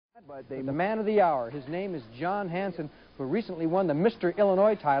But the man of the hour, his name is John Hansen, who recently won the Mr.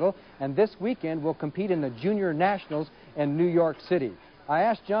 Illinois title, and this weekend will compete in the Junior Nationals in New York City. I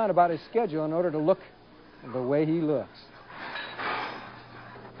asked John about his schedule in order to look the way he looks.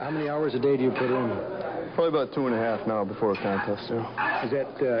 How many hours a day do you put in? Probably about 2.5 now before a contest. Yeah. Is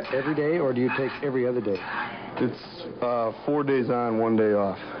that every day, or do you take every other day? It's 4 days on, 1 day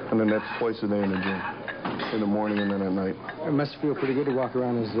off, and then that's twice a day in the gym. In the morning and then at night. It must feel pretty good to walk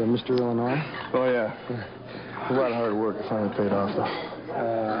around as Mr. Illinois. Oh, yeah. A lot of hard work. It finally paid off, though.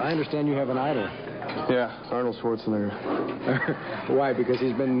 I understand you have an idol. Yeah, Arnold Schwarzenegger. Why? Because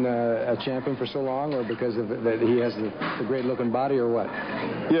he's been a champion for so long, or because of that he has the great-looking body, or what?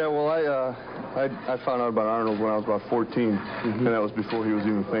 Yeah, well, I found out about Arnold when I was about 14, and that was before he was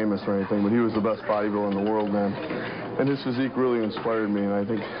even famous or anything, but he was the best bodybuilder in the world, man. And his physique really inspired me, and I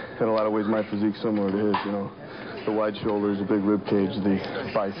think in a lot of ways my physique's similar to his, you know. The wide shoulders, the big rib cage, the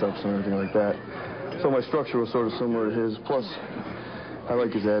biceps and everything like that. So my structure was sort of similar to his. Plus, I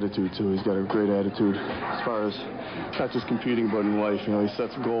like his attitude, too. He's got a great attitude as far as not just competing, but in life. You know, he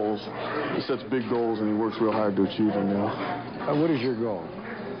sets goals. He sets big goals, and he works real hard to achieve them, you know. What is your goal?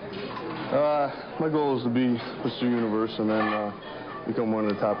 My goal is to be Mr. Universe and then become one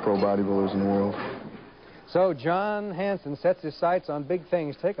of the top pro bodybuilders in the world. So John Hansen sets his sights on big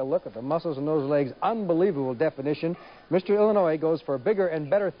things. Take a look at the muscles in those legs. Unbelievable definition. Mr. Illinois goes for bigger and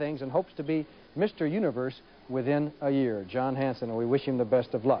better things and hopes to be Mr. Universe within a year. John Hansen, and we wish him the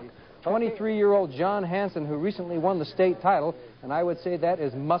best of luck. 23-year-old John Hansen, who recently won the state title, and I would say that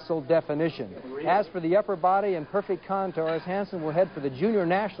is muscle definition. As for the upper body and perfect contours, Hansen will head for the Junior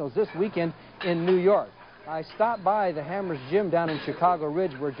Nationals this weekend in New York. I stopped by the Hammers Gym down in Chicago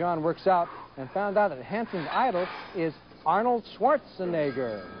Ridge where John works out and found out that Hansen's idol is Arnold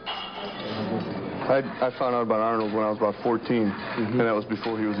Schwarzenegger. I found out about Arnold when I was about 14, and that was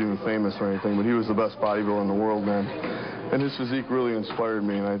before he was even famous or anything, but he was the best bodybuilder in the world, man. And his physique really inspired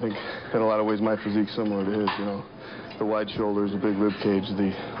me, and I think in a lot of ways my physique's similar to his, you know. The wide shoulders, the big rib cage,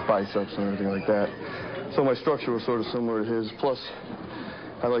 the biceps and everything like that. So my structure was sort of similar to his. Plus,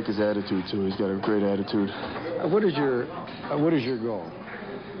 I like his attitude, too. He's got a great attitude. What is your goal?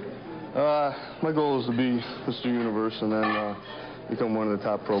 My goal is to be Mr. Universe and then become one of the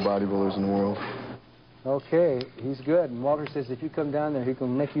top pro bodybuilders in the world. Okay, he's good. And Walter says if you come down there, he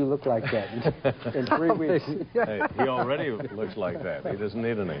can make you look like that in 3 weeks. Hey, he already looks like that. He doesn't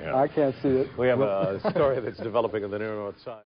need any help. I can't see it. We have a story that's developing on the near north side.